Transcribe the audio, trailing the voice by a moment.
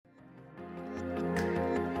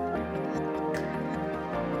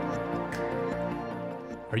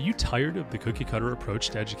Are you tired of the cookie-cutter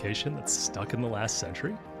approach to education that's stuck in the last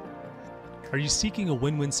century? Are you seeking a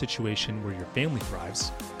win-win situation where your family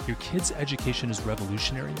thrives, your kid's education is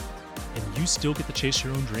revolutionary, and you still get to chase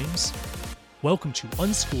your own dreams? Welcome to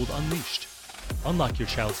Unschooled Unleashed. Unlock your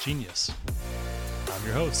child's genius. I'm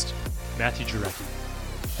your host, Matthew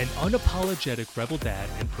Jarecki, an unapologetic rebel dad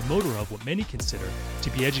and promoter of what many consider to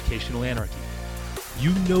be educational anarchy.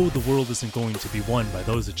 You know the world isn't going to be won by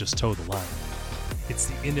those that just toe the line. It's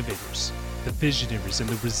the innovators, the visionaries, and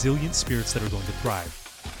the resilient spirits that are going to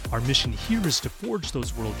thrive. Our mission here is to forge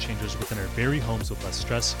those world changers within our very homes with less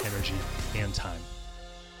stress, energy, and time.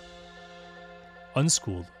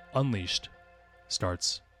 Unschooled, Unleashed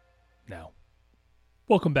starts now.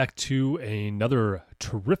 Welcome back to another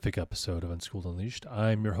terrific episode of Unschooled Unleashed.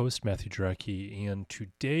 I'm your host, Matthew Jarecki, and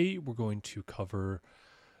today we're going to cover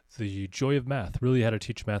the joy of math, really how to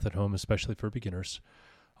teach math at home, especially for beginners.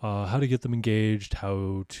 How to get them engaged,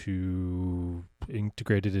 how to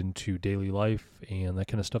integrate it into daily life, and that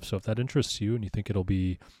kind of stuff. So if that interests you and you think it'll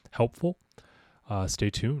be helpful, stay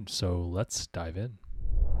tuned. So let's dive in.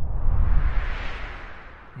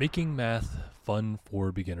 Making math fun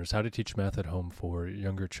for beginners. How to teach math at home for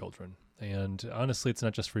younger children. And honestly, it's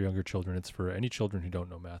not just for younger children. It's for any children who don't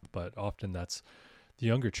know math, but often that's the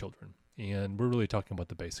younger children. And we're really talking about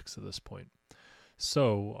the basics at this point.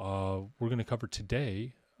 So we're going to cover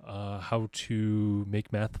today how to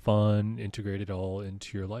make math fun, integrate it all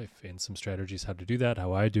into your life, and some strategies how to do that,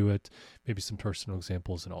 how I do it, maybe some personal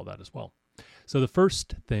examples and all that as well. So the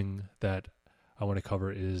first thing that I want to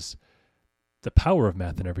cover is the power of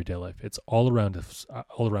math in everyday life. It's all around us.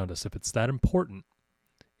 If it's that important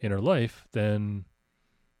in our life, then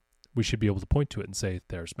we should be able to point to it and say,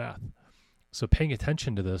 there's math. So paying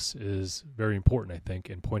attention to this is very important, I think,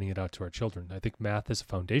 and pointing it out to our children. I think math is a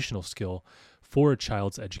foundational skill for a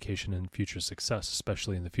child's education and future success,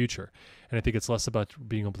 especially in the future. And I think it's less about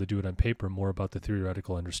being able to do it on paper, more about the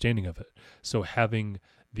theoretical understanding of it. So having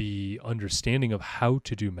the understanding of how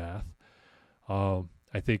to do math,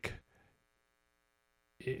 I think,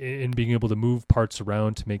 in being able to move parts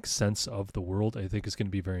around to make sense of the world, I think is going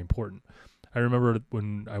to be very important. I remember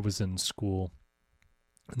when I was in school,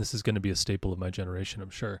 and this is going to be a staple of my generation, I'm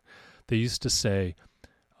sure. They used to say,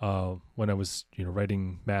 when I was,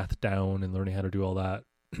 writing math down and learning how to do all that,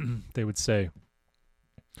 they would say,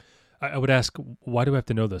 I would ask, why do I have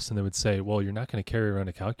to know this? And they would say, well, you're not going to carry around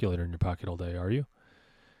a calculator in your pocket all day, are you?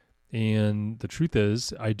 And the truth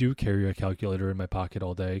is, I do carry a calculator in my pocket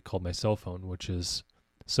all day called my cell phone, which is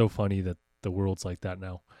so funny that the world's like that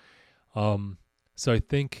now. So I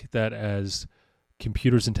think that as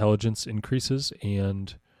computer's intelligence increases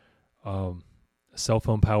and cell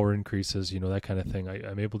phone power increases, that kind of thing,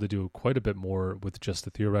 I'm able to do quite a bit more with just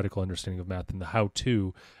the theoretical understanding of math and the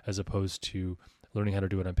how-to, as opposed to learning how to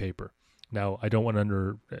do it on paper. Now, I don't want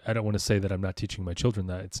to say that I'm not teaching my children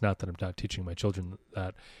that. It's not that I'm not teaching my children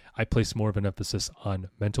that. I place more of an emphasis on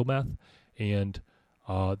mental math and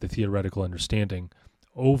the theoretical understanding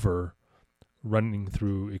over running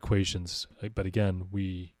through equations. But again,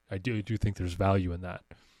 I do think there's value in that,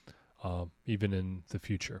 even in the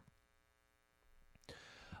future.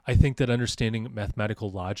 I think that understanding mathematical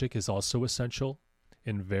logic is also essential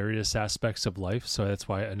in various aspects of life. So that's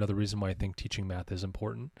why another reason why I think teaching math is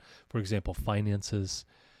important. For example, finances,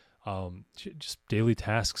 just daily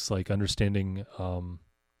tasks like understanding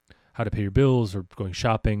how to pay your bills or going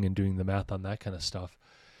shopping and doing the math on that kind of stuff.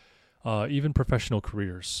 Even professional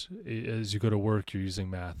careers, as you go to work, you're using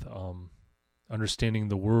math. Understanding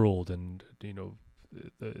the world and,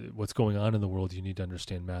 what's going on in the world, you need to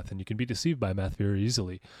understand math. And you can be deceived by math very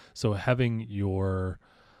easily. So having your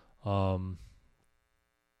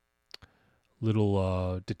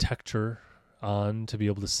little detector on to be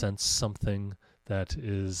able to sense something that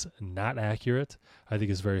is not accurate, I think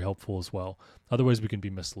is very helpful as well. Otherwise, we can be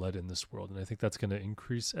misled in this world. And I think that's going to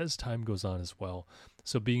increase as time goes on as well.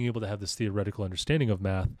 So being able to have this theoretical understanding of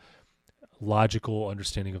math, logical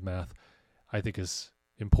understanding of math, I think is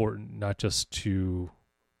important, not just to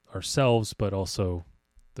ourselves, but also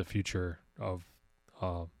the future of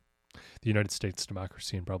the United States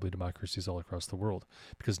democracy and probably democracies all across the world,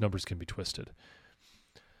 because numbers can be twisted.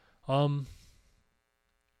 Moving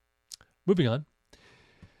on.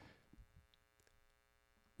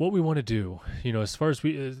 What we want to do, as far as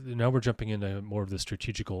now we're jumping into more of the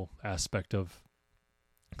strategical aspect of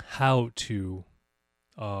how to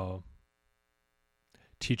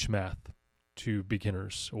teach math to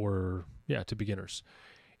beginners to beginners.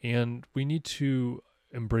 And we need to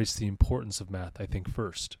embrace the importance of math, I think,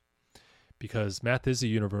 first, because math is a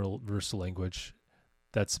universal language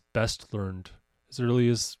that's best learned as early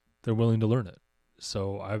as they're willing to learn it.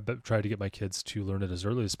 So I've tried to get my kids to learn it as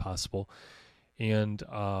early as possible. And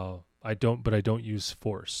I don't use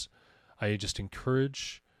force. I just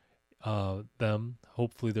encourage them.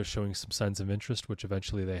 Hopefully they're showing some signs of interest, which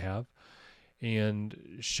eventually they have,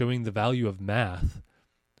 and showing the value of math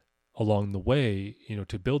along the way,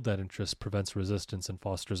 to build that interest prevents resistance and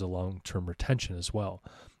fosters a long-term retention as well.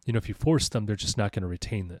 If you force them, they're just not going to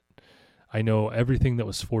retain it. I know everything that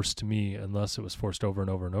was forced to me, unless it was forced over and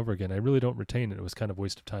over and over again, I really don't retain it. It was kind of a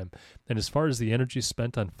waste of time. And as far as the energy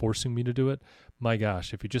spent on forcing me to do it, my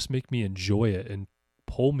gosh, if you just make me enjoy it and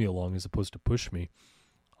pull me along as opposed to push me,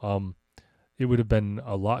 it would have been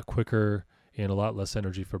a lot quicker and a lot less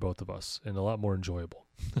energy for both of us and a lot more enjoyable.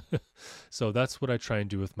 So that's what I try and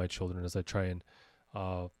do with my children, is I try and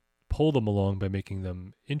pull them along by making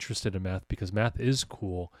them interested in math, because math is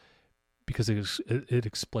cool, because it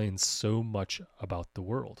explains so much about the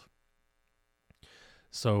world.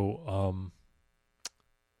 So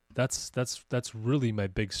that's really my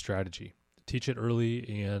big strategy. Teach it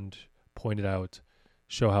early and point it out,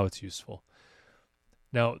 show how it's useful.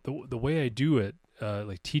 Now, the way I do it,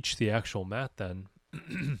 like teach the actual math then,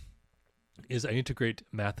 is I integrate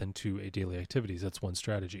math into a daily activities. That's one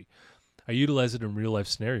strategy. I utilize it in real life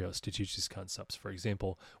scenarios to teach these concepts. For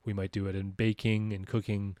example, we might do it in baking and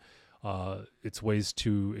cooking. It's ways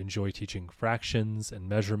to enjoy teaching fractions and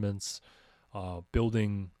measurements. We're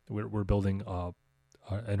building an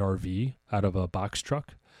RV out of a box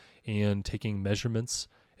truck, and taking measurements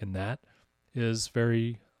in that is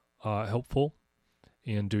very helpful.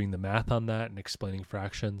 And doing the math on that and explaining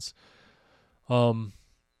fractions.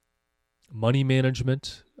 Money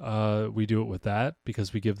management, we do it with that,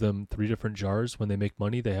 because we give them 3 different jars. When they make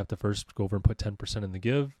money, they have to first go over and put 10% in the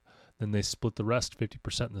give. Then they split the rest,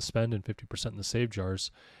 50% in the spend and 50% in the save jars.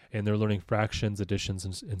 And they're learning fractions, additions,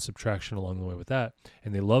 and subtraction along the way with that.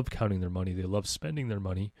 And they love counting their money. They love spending their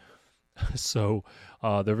money. So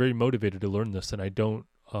they're very motivated to learn this. And I don't...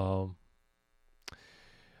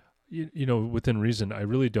 within reason, I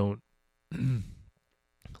really don't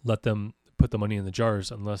let them put the money in the jars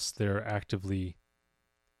unless they're actively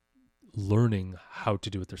learning how to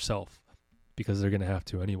do it themselves, because they're going to have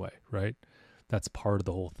to anyway, right? That's part of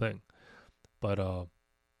the whole thing. But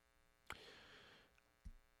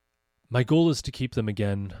my goal is to keep them,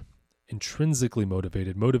 again, intrinsically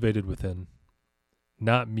motivated within,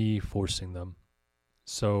 not me forcing them.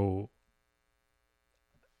 So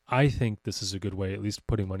I think this is a good way, at least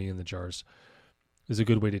putting money in the jars, is a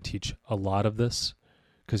good way to teach a lot of this,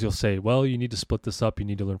 because you'll say, well, you need to split this up. You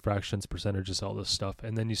need to learn fractions, percentages, all this stuff.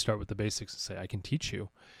 And then you start with the basics and say, I can teach you.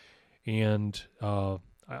 And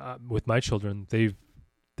with my children, they've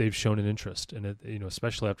shown an interest in it,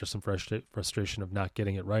 especially after some frustration of not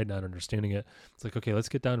getting it right, not understanding it. It's like, okay, let's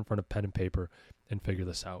get down in front of pen and paper and figure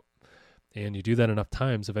this out. And you do that enough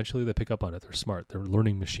times, eventually they pick up on it. They're smart. They're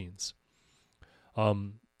learning machines.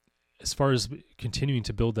 As far as continuing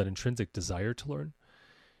to build that intrinsic desire to learn,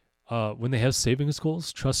 when they have savings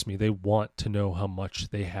goals, trust me, they want to know how much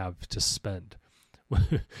they have to spend.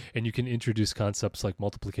 And you can introduce concepts like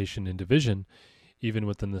multiplication and division even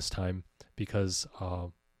within this time, because,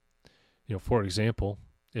 for example,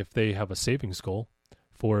 if they have a savings goal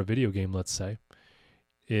for a video game, let's say,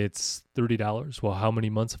 it's $30. Well, how many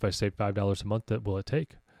months, if I save $5 a month, will it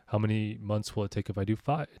take? How many months will it take if I do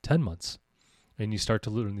 10 months? And you start to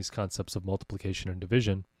learn these concepts of multiplication and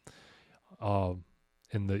division, and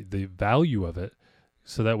the value of it,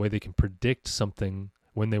 so that way they can predict something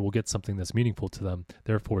when they will get something that's meaningful to them.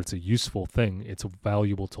 Therefore, it's a useful thing. It's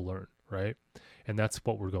valuable to learn, right? And that's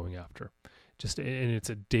what we're going after. And it's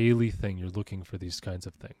a daily thing. You're looking for these kinds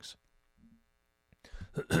of things.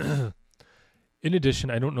 In addition,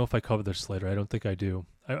 I don't know if I cover this later. I don't think I do.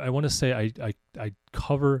 I want to say I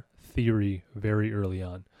cover theory very early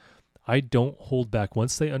on. I don't hold back.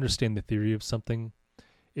 Once they understand the theory of something,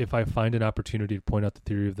 if I find an opportunity to point out the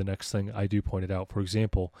theory of the next thing, I do point it out. For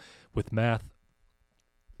example, with math,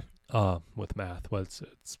 well, it's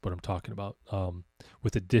what I'm talking about.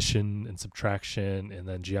 With addition and subtraction, and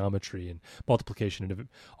then geometry and multiplication, and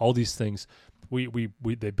all these things,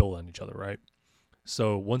 they build on each other, right?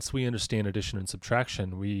 So once we understand addition and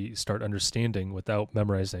subtraction, we start understanding, without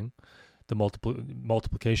memorizing, the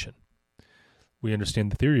multiplication. We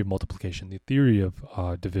understand the theory of multiplication, the theory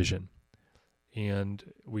of division, and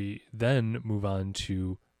we then move on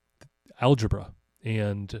to algebra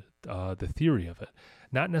and the theory of it.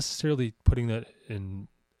 Not necessarily putting that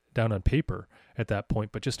down on paper at that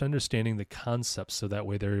point, but just understanding the concepts, so that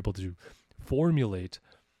way they're able to formulate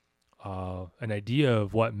an idea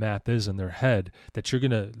of what math is in their head that you're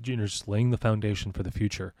just laying the foundation for the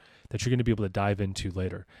future that you're going to be able to dive into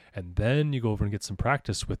later. And then you go over and get some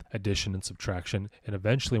practice with addition and subtraction. And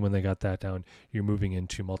eventually when they got that down, you're moving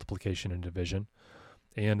into multiplication and division.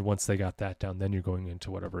 And once they got that down, then you're going into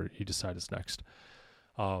whatever you decide is next.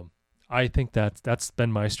 I think that's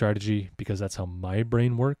been my strategy because that's how my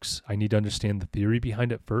brain works. I need to understand the theory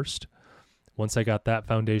behind it first. Once I got that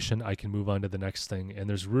foundation, I can move on to the next thing. And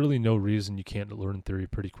there's really no reason you can't learn theory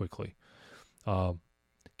pretty quickly.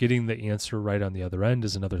 Getting the answer right on the other end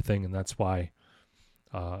is another thing. And that's why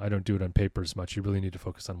I don't do it on paper as much. You really need to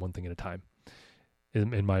focus on one thing at a time,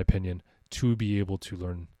 in my opinion, to be able to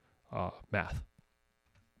learn math.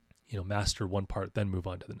 Master one part, then move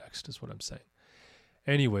on to the next is what I'm saying.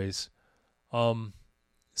 Anyways,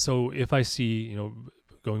 so if I see,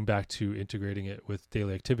 going back to integrating it with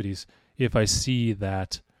daily activities, if I see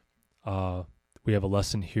that we have a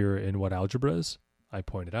lesson here in what algebra is, I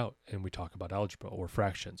point it out and we talk about algebra or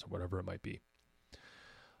fractions or whatever it might be.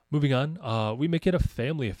 Moving on, we make it a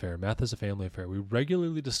family affair. Math is a family affair. We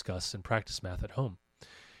regularly discuss and practice math at home.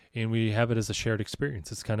 And we have it as a shared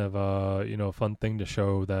experience. It's kind of a fun thing to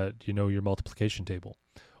show that you know your multiplication table,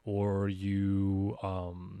 or you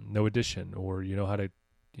know addition, or you know how to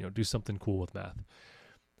do something cool with math.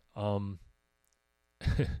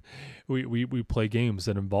 We play games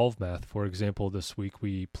that involve math. For example, this week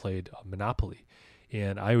we played Monopoly,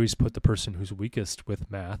 and I always put the person who's weakest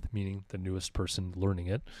with math, meaning the newest person learning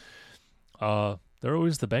it, they're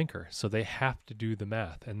always the banker. So they have to do the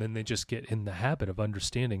math, and then they just get in the habit of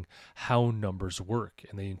understanding how numbers work,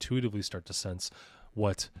 and they intuitively start to sense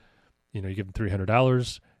what, you give them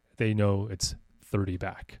 $300, they know it's 30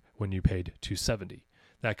 back when you paid $270,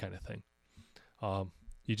 that kind of thing.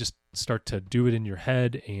 You just start to do it in your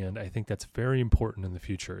head, and I think that's very important in the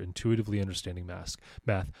future, intuitively understanding math.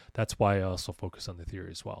 That's why I also focus on the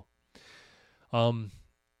theory as well.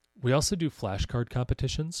 We also do flashcard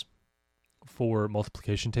competitions for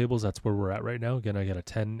multiplication tables. That's where we're at right now. Again, I got a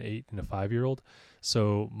 10, 8, and a 5-year-old.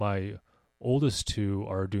 So my oldest two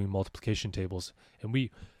are doing multiplication tables, and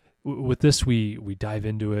with this, we dive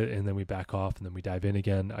into it, and then we back off, and then we dive in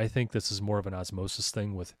again. I think this is more of an osmosis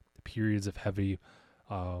thing with periods of heavy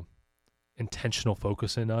intentional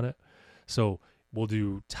focus in on it. So we'll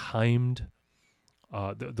do timed,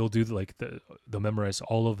 they'll do they'll memorize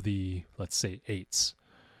all of the, let's say 8s,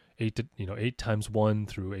 8 times 1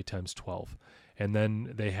 through 8 times 12. And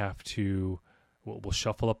then they have to, we'll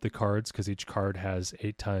shuffle up the cards because each card has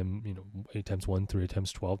 8 times 1 through 8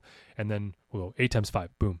 times 12. And then we'll go 8 times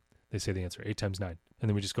 5, boom. They say the answer, 8 times 9. And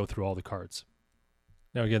then we just go through all the cards.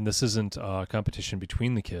 Now, again, this isn't a competition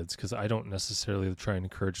between the kids because I don't necessarily try and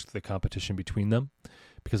encourage the competition between them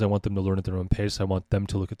because I want them to learn at their own pace. I want them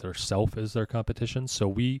to look at their self as their competition. So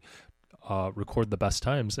we record the best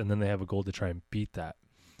times, and then they have a goal to try and beat that.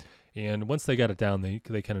 And once they got it down, they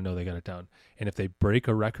kind of know they got it down. And if they break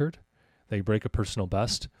a record, they break a personal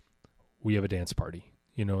best, we have a dance party,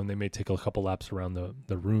 and they may take a couple laps around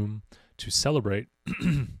the room to celebrate.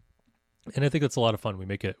 And I think that's a lot of fun. We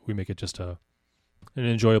make it just an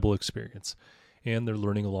enjoyable experience, and they're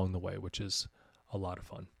learning along the way, which is a lot of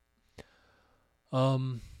fun.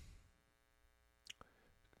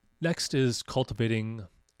 Next is cultivating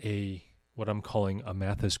what I'm calling a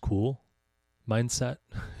math is cool mindset.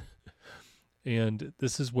 And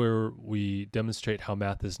this is where we demonstrate how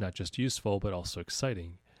math is not just useful, but also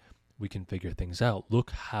exciting. We can figure things out.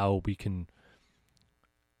 Look how we can,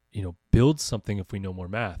 build something if we know more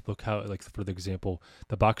math. Look how, for the example,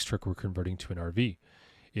 the box truck we're converting to an RV.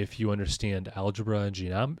 If you understand algebra and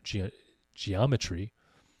geometry,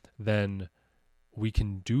 then we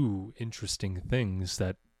can do interesting things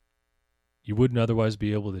that you wouldn't otherwise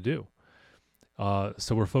be able to do.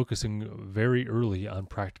 So we're focusing very early on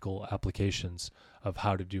practical applications of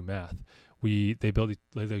how to do math. They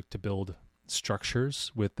like to build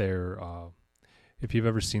structures with their, if you've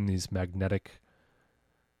ever seen these magnetic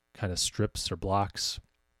kind of strips or blocks,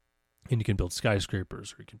 and you can build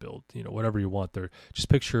skyscrapers, or you can build, whatever you want there. Just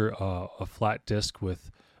picture a flat disc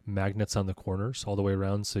with magnets on the corners all the way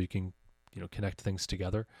around so you can, connect things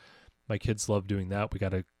together. My kids love doing that. We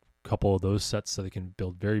got a couple of those sets so they can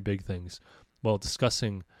build very big things. Well,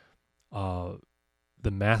 discussing the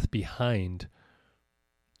math behind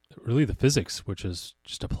really the physics, which is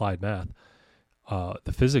just applied math,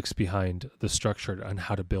 the physics behind the structure and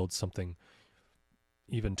how to build something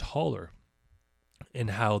even taller,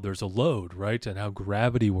 and how there's a load, right? And how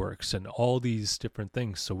gravity works and all these different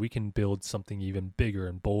things so we can build something even bigger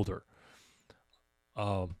and bolder.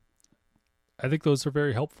 I think those are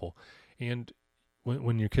very helpful. And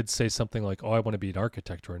when your kids say something like, "Oh, I want to be an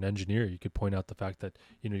architect or an engineer," you could point out the fact that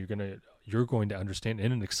you're going to understand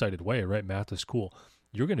in an excited way, right? Math is cool.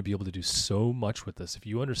 You're going to be able to do so much with this if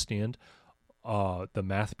you understand the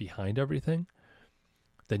math behind everything.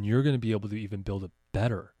 Then you're going to be able to even build it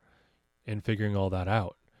better in figuring all that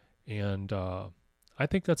out. And I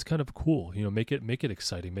think that's kind of cool. Make it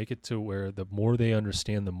exciting. Make it to where the more they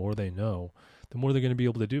understand, the more they know, the more they're going to be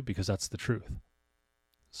able to do, because that's the truth.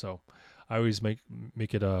 So I always make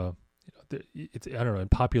it it's, I don't know, in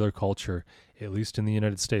popular culture, at least in the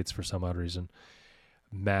United States, for some odd reason,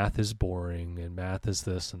 math is boring and math is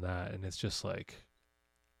this and that, and it's just like,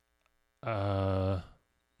 I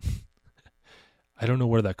don't know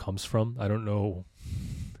where that comes from. I don't know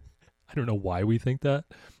why we think that,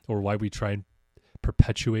 or why we try and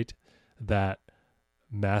perpetuate that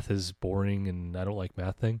math is boring and I don't like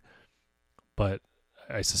math thing. But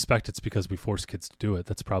I suspect it's because we force kids to do it.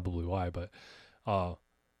 That's probably why. But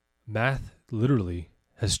math literally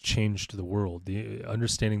has changed the world. The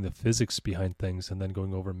understanding the physics behind things, and then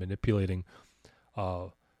going over and manipulating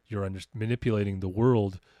manipulating the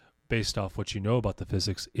world based off what you know about the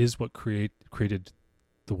physics, is what created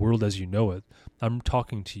the world as you know it. I'm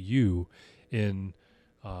talking to you in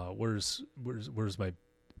where's my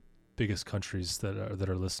biggest countries that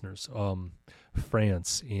are listeners?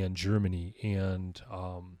 France and Germany, and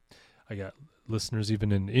I got listeners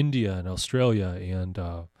even in India and Australia, and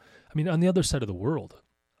I mean, on the other side of the world.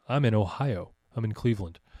 I'm in Ohio. I'm in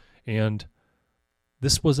Cleveland, and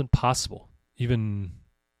this wasn't possible even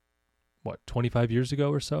 25 years ago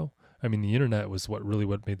or so. I mean, the internet was what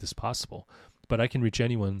made this possible. But I can reach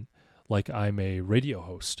anyone like I'm a radio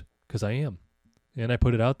host, because I am. And I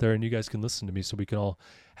put it out there, and you guys can listen to me, so we can all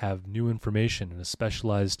have new information, and a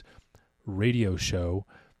specialized radio show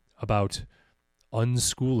about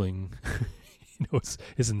unschooling.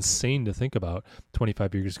 It's insane to think about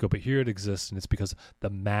 25 years ago, but here it exists, and it's because the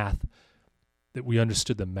math, that we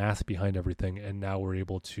understood the math behind everything, and now we're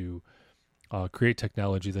able to create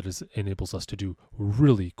technology that enables us to do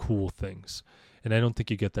really cool things. And I don't think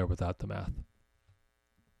you get there without the math.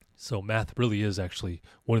 So math really is actually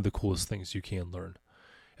one of the coolest things you can learn.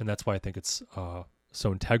 And that's why I think it's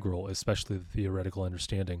so integral, especially the theoretical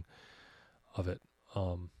understanding of it,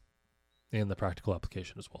 and the practical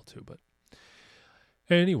application as well too. But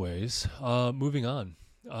anyways, moving on.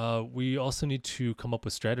 We also need to come up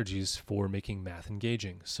with strategies for making math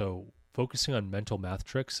engaging. So focusing on mental math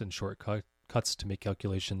tricks and shortcuts to make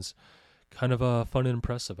calculations kind of fun and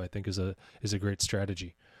impressive, I think is a great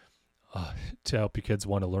strategy to help your kids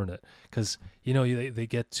want to learn it. Because, they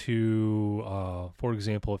get to, for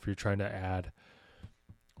example, if you're trying to add,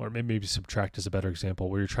 or maybe subtract is a better example,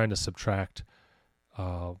 where you're trying to subtract,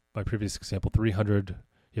 my previous example, 300,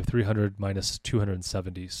 you have 300 minus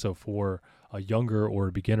 270. So for a younger or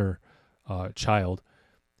a beginner child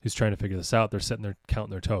who's trying to figure this out, they're sitting there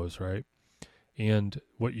counting their toes, right? And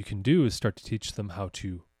what you can do is start to teach them how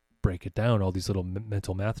to break it down, all these little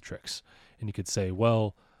mental math tricks. And you could say,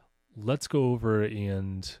 well, let's go over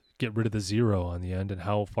and get rid of the 0 on the end. And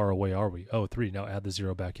how far away are we? Oh, 3. Now add the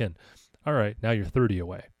 0 back in. All right, now you're 30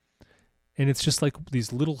 away. And it's just like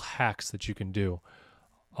these little hacks that you can do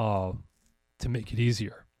to make it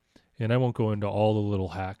easier. And I won't go into all the little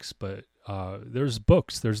hacks, but there's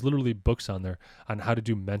books. There's literally books on there on how to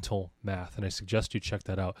do mental math. And I suggest you check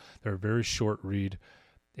that out. They're a very short read.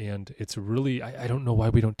 And it's really, I don't know why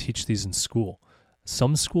we don't teach these in school.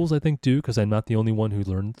 Some schools I think do, because I'm not the only one who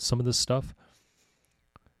learned some of this stuff.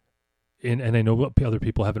 And I know other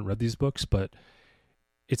people haven't read these books, but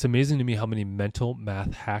it's amazing to me how many mental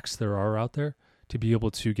math hacks there are out there to be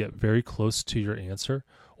able to get very close to your answer,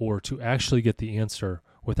 or to actually get the answer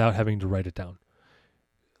without having to write it down.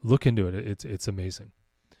 Look into it. It's amazing.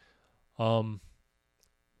 But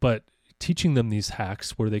teaching them these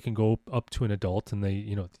hacks where they can go up to an adult and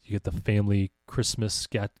you get the family Christmas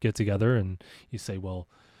get together, and you say, well,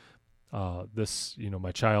 this,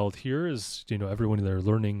 my child here is, everyone, they're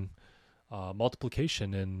learning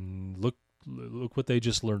multiplication, and look what they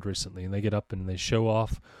just learned recently. And they get up and they show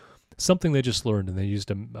off something they just learned, and they used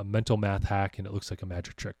a mental math hack, and it looks like a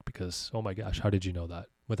magic trick because, oh my gosh, how did you know that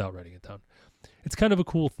without writing it down? It's kind of a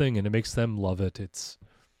cool thing, and it makes them love it. It's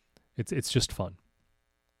just fun.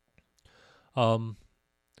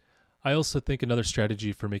 I also think another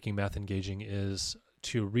strategy for making math engaging is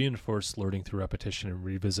to reinforce learning through repetition and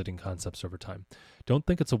revisiting concepts over time. Don't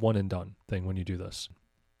think it's a one and done thing when you do this.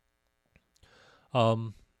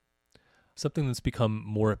 Something that's become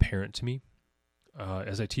more apparent to me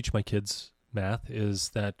as I teach my kids math is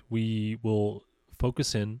that we will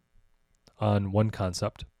focus in on one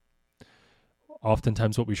concept.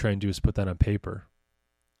 Oftentimes what we try and do is put that on paper,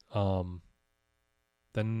 then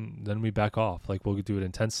we back off. Like we'll do it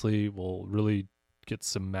intensely. We'll really get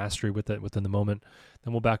some mastery with it within the moment.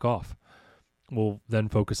 Then we'll back off. We'll then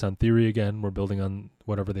focus on theory again. We're building on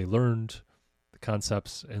whatever they learned, the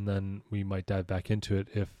concepts, and then we might dive back into it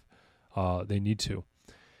if they need to.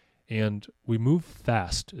 And we move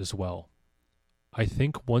fast as well. I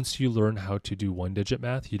think once you learn how to do one-digit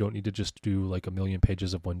math, you don't need to just do like a million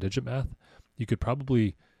pages of one-digit math. You could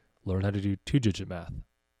probably learn how to do two-digit math.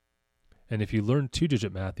 And if you learn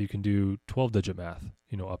two-digit math, you can do 12-digit math,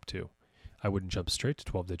 up to. I wouldn't jump straight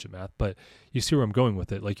to 12-digit math, but you see where I'm going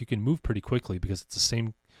with it. Like you can move pretty quickly because it's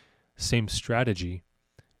the same strategy.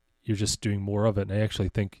 You're just doing more of it. And I actually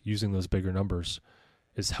think using those bigger numbers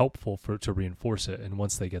is helpful to reinforce it. And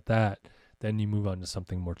once they get that, then you move on to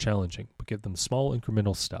something more challenging. But give them small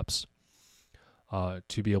incremental steps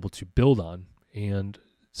to be able to build on, and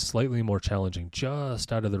slightly more challenging,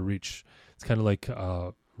 just out of the reach. It's kind of like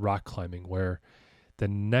rock climbing, where the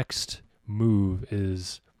next move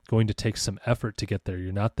is going to take some effort to get there.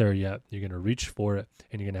 You're not there yet. You're going to reach for it,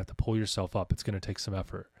 and you're going to have to pull yourself up. It's going to take some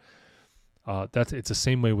effort. It's the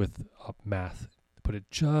same way with math. Put it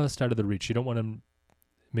just out of the reach. You don't want to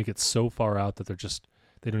make it so far out that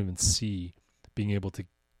they don't even see being able to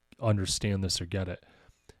understand this or get it.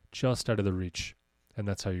 Just out of the reach, and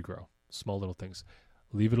that's how you grow. Small little things.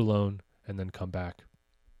 Leave it alone, and then come back.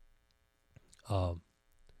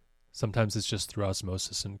 Sometimes it's just through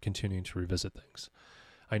osmosis and continuing to revisit things.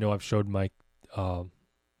 I know I've showed my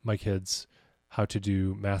kids how to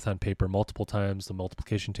do math on paper multiple times. The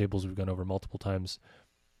multiplication tables we've gone over multiple times.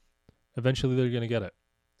 Eventually they're going to get it,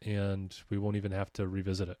 and we won't even have to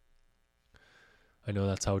revisit it. I know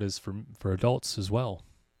that's how it is for adults as well.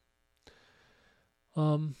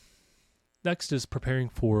 Next is preparing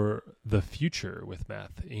for the future with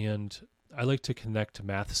math, and I like to connect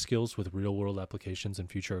math skills with real-world applications and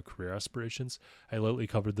future career aspirations. I lately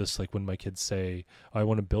covered this, like when my kids say, I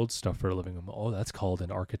want to build stuff for a living. I'm, oh, that's called an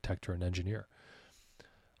architect or an engineer.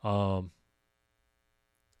 We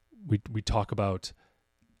talk about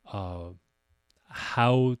how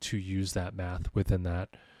to use that math within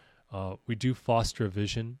that. We do foster a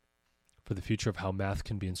vision for the future of how math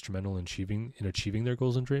can be instrumental in achieving their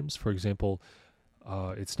goals and dreams. For example,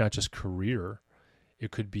 it's not just career.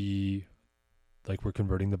 It could be like we're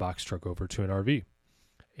converting the box truck over to an RV.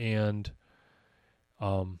 And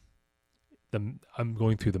I'm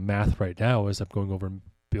going through the math right now as I'm going over and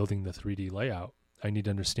building the 3D layout. I need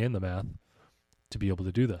to understand the math to be able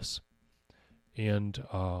to do this. And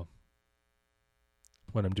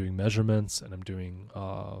when I'm doing measurements and I'm doing,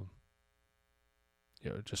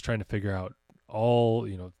 just trying to figure out all,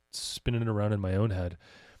 spinning it around in my own head,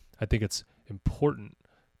 I think it's important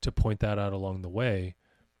to point that out along the way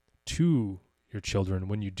to your children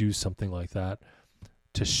when you do something like that,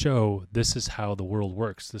 to show this is how the world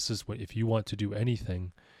works. This is what, if you want to do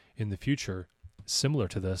anything in the future similar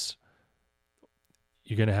to this,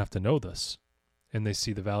 you're going to have to know this. And they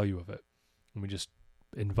see the value of it. And we just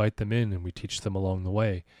invite them in and we teach them along the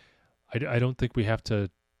way. I don't think we have to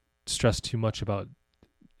stress too much about,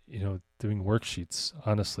 doing worksheets,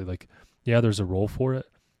 honestly. Like, yeah, there's a role for it,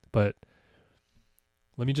 but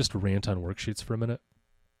let me just rant on worksheets for a minute.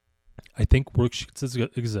 I think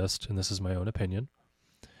worksheets exist, and this is my own opinion.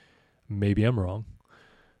 Maybe I'm wrong.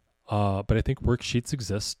 But I think worksheets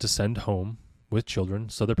exist to send home with children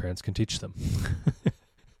so their parents can teach them.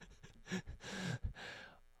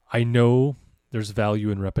 I know there's value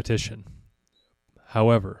in repetition.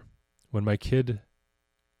 However, when my kid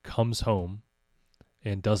comes home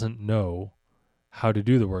and doesn't know how to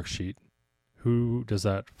do the worksheet, who does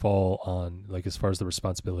that fall on, like as far as the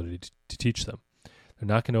responsibility to teach them? They're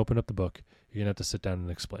not going to open up the book. You're going to have to sit down and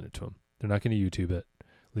explain it to them. They're not going to YouTube it,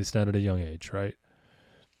 at least not at a young age, right?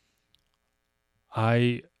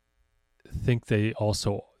 I think they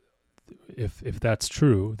also, if that's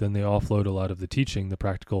true, then they offload a lot of the teaching, the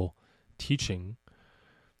practical teaching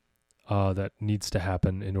that needs to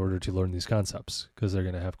happen in order to learn these concepts, because they're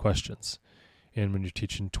going to have questions. And when you're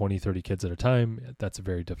teaching 20, 30 kids at a time, that's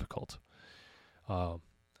very difficult.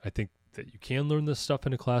 I think that you can learn this stuff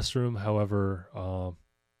in a classroom. However,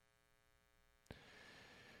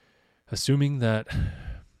 assuming that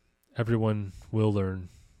everyone will learn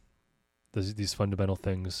these fundamental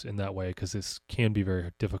things in that way, because this can be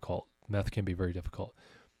very difficult, math can be very difficult,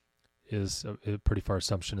 is a pretty far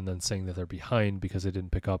assumption. And then saying that they're behind because they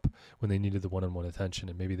didn't pick up when they needed the one-on-one attention,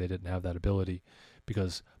 and maybe they didn't have that ability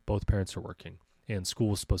because both parents are working and school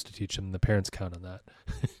was supposed to teach them, and the parents count on that.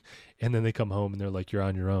 And then they come home and they're like, you're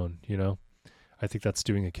on your own, I think that's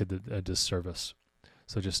doing a kid a disservice.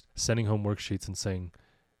 So just sending home worksheets and saying,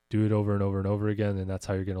 do it over and over and over again, and that's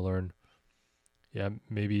how you're going to learn. Yeah,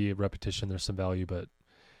 maybe repetition, there's some value, but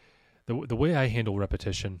the way I handle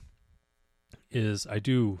repetition is I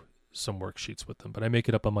do some worksheets with them, but I make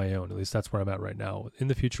it up on my own. At least that's where I'm at right now. In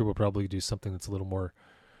the future, we'll probably do something that's a little more,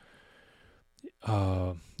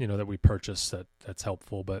 that we purchase that's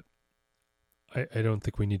helpful, but I don't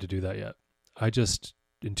think we need to do that yet. I just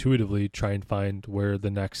intuitively try and find where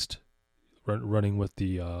the next, running with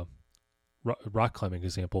the rock climbing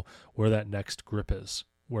example, where that next grip is,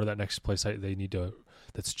 where that next place they need to,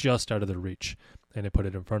 that's just out of their reach, and I put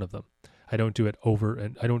it in front of them. I don't do it over,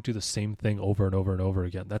 and I don't do the same thing over and over and over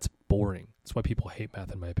again. That's boring. That's why people hate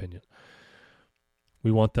math, in my opinion.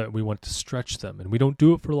 We want to stretch them, and we don't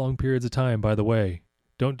do it for long periods of time, by the way.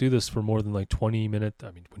 Don't do this for more than like 20 minutes.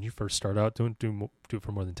 I mean, when you first start out, don't do it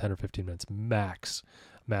for more than 10 or 15 minutes, max.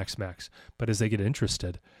 But as they get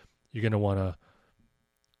interested, you're going to want to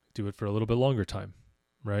do it for a little bit longer time,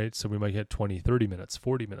 right? So we might get 20, 30 minutes,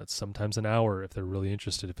 40 minutes, sometimes an hour if they're really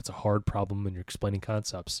interested, if it's a hard problem and you're explaining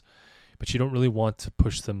concepts. But you don't really want to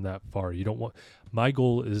push them that far. My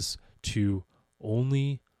goal is to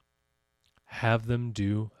only have them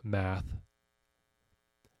do math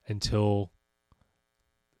until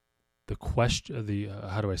the question,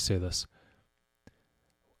 how do I say this?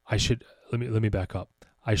 Let me back up.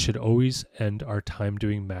 I should always end our time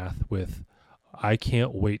doing math with, I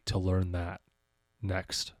can't wait to learn that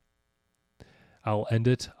next. I'll end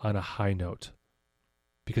it on a high note,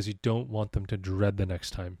 because you don't want them to dread the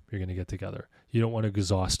next time you're going to get together. You don't want to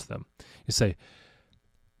exhaust them. You say,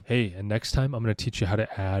 hey, and next time I'm going to teach you how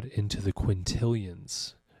to add into the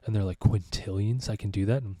quintillions. And they're like, quintillions? I can do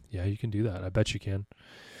that? And yeah, you can do that. I bet you can.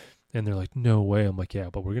 And they're like, no way. I'm like, yeah,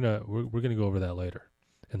 but we're going to go over that later.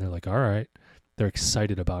 And they're like, all right. They're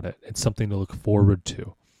excited about it. It's something to look forward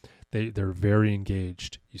to. They're very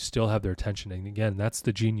engaged. You still have their attention. And again, that's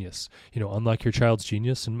the genius. Unlock your child's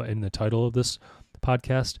genius in the title of this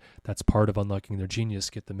podcast. That's part of unlocking their genius.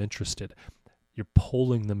 Get them interested. You're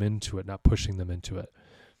pulling them into it, not pushing them into it.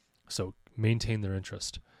 So maintain their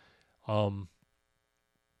interest.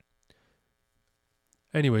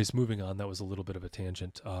 Anyways, moving on. That was a little bit of a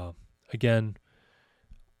tangent. Again,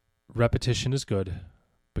 repetition is good,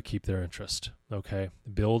 but keep their interest. Okay,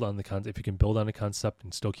 build on the concept. If you can build on a concept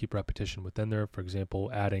and still keep repetition within there, for example,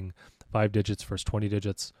 adding 5 digits versus 20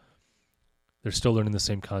 digits, they're still learning the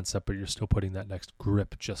same concept, but you're still putting that next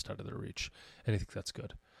grip just out of their reach. And I think that's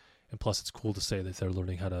good. And plus, it's cool to say that they're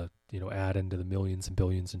learning how to, add into the millions and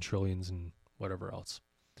billions and trillions and whatever else.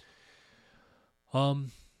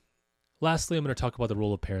 Lastly, I'm going to talk about the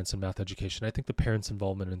role of parents in math education. I think the parents'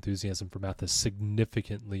 involvement and enthusiasm for math is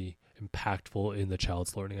significantly impactful in the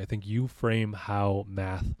child's learning. I think you frame how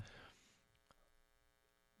math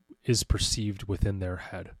is perceived within their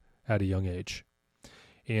head at a young age.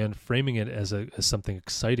 And framing it as something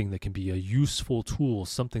exciting that can be a useful tool,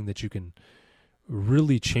 something that you can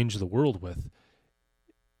really change the world with,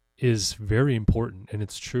 is very important, and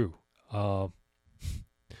it's true.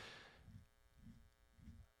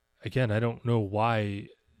 Again, I don't know why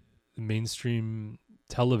mainstream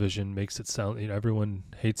television makes it sound, everyone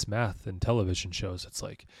hates math in television shows. It's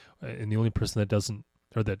like, and the only person that doesn't,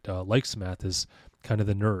 or that likes math is kind of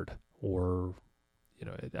the nerd, or,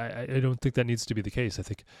 I don't think that needs to be the case. I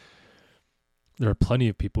think there are plenty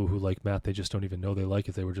of people who like math. They just don't even know they like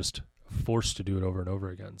it. They were just forced to do it over and over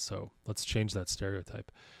again. So let's change that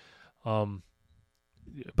stereotype.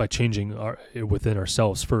 By changing within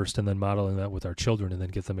ourselves first, and then modeling that with our children, and then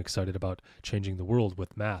get them excited about changing the world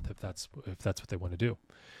with math, if that's what they want to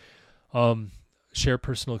do. Share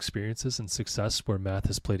personal experiences and success where math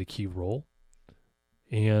has played a key role,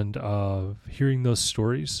 and hearing those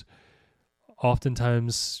stories,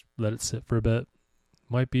 oftentimes let it sit for a bit,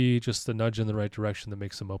 might be just the nudge in the right direction that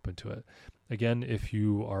makes them open to it. Again, if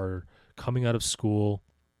you are coming out of school,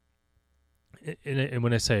 and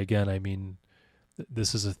when I say again, I mean,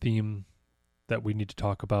 this is a theme that we need to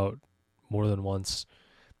talk about more than once.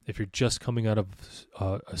 If you're just coming out of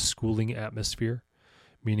a schooling atmosphere,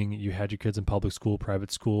 meaning you had your kids in public school,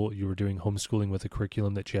 private school, you were doing homeschooling with a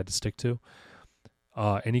curriculum that you had to stick to,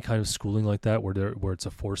 any kind of schooling like that where it's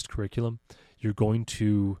a forced curriculum, you're going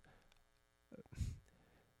to,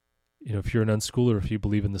 if you're an unschooler, if you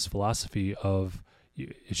believe in this philosophy of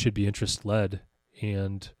it should be interest-led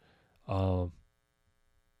and,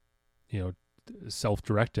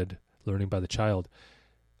 self-directed learning by the child,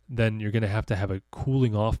 then you're going to have a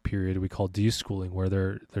cooling off period we call deschooling, where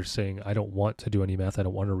they're saying, I don't want to do any math, I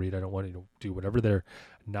don't want to read, I don't want to do whatever they're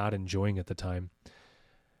not enjoying at the time.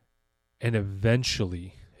 And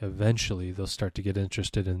eventually they'll start to get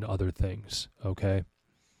interested in other things, okay?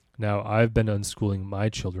 Now, I've been unschooling my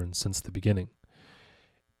children since the beginning.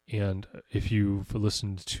 And if you've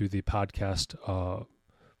listened to the podcast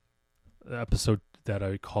episode that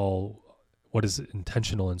I call What is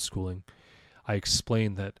Intentional Unschooling, I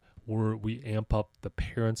explain that we amp up the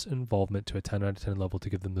parents' involvement to a 10 out of 10 level to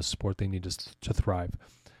give them the support they need to thrive.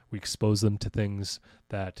 We expose them to things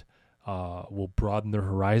that will broaden their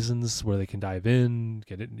horizons where they can dive in,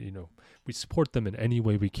 get it, we support them in any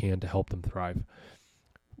way we can to help them thrive.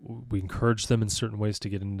 We encourage them in certain ways to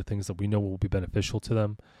get into things that we know will be beneficial to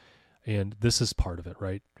them. And this is part of it,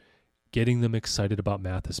 right? Getting them excited about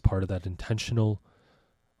math is part of that intentional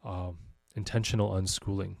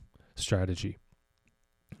unschooling strategy.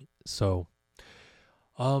 So,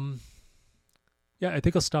 I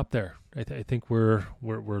think I'll stop there. I think we're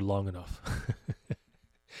long enough,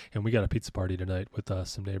 and we got a pizza party tonight with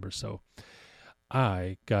some neighbors, so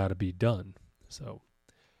I gotta be done. So,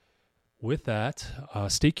 with that,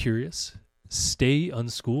 stay curious, stay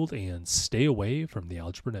unschooled, and stay away from the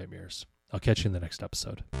algebra nightmares. I'll catch you in the next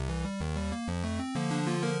episode.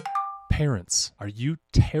 Parents, are you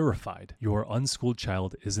terrified your unschooled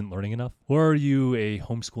child isn't learning enough? Or are you a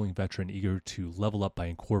homeschooling veteran eager to level up by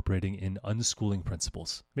incorporating in unschooling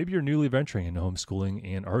principles? Maybe you're newly venturing into homeschooling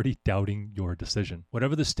and already doubting your decision.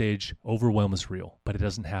 Whatever the stage, overwhelm is real, but it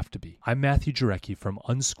doesn't have to be. I'm Matthew Jarecki from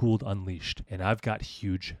Unschooled Unleashed, and I've got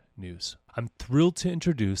huge news. I'm thrilled to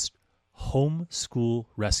introduce Homeschool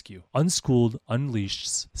Rescue, Unschooled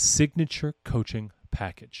Unleashed's signature coaching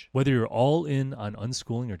package. Whether you're all in on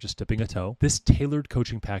unschooling or just dipping a toe, this tailored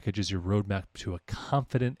coaching package is your roadmap to a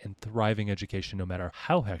confident and thriving education no matter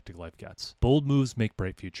how hectic life gets. Bold moves make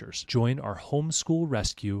bright futures. Join our Homeschool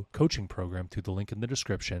Rescue coaching program through the link in the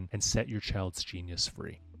description and set your child's genius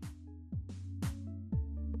free.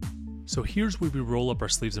 So here's where we roll up our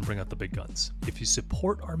sleeves and bring out the big guns. If you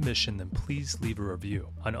support our mission, then please leave a review.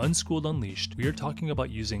 On Unschooled Unleashed, we are talking about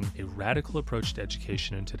using a radical approach to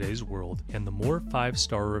education in today's world, and the more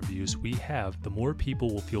 5-star reviews we have, the more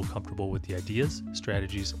people will feel comfortable with the ideas,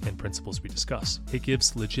 strategies, and principles we discuss. It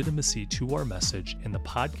gives legitimacy to our message, and the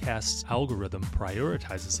podcast's algorithm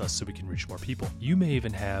prioritizes us so we can reach more people. You may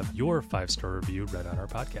even have your 5-star review read on our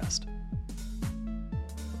podcast.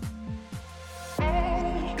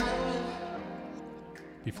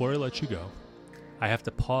 Before I let you go, I have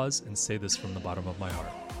to pause and say this from the bottom of my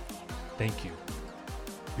heart. Thank you.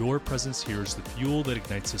 Your presence here is the fuel that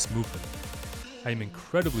ignites this movement. I am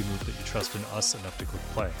incredibly moved that you trust in us enough to click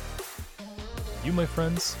play. You, my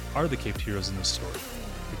friends, are the caped heroes in this story,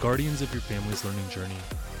 the guardians of your family's learning journey,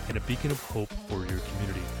 and a beacon of hope for your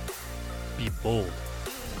community. Be bold.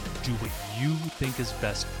 Do what you think is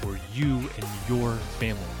best for you and your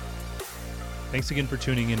family. Thanks again for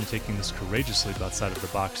tuning in and taking this courageous leap outside of the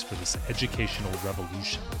box for this educational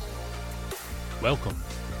revolution. Welcome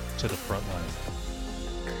to the front line.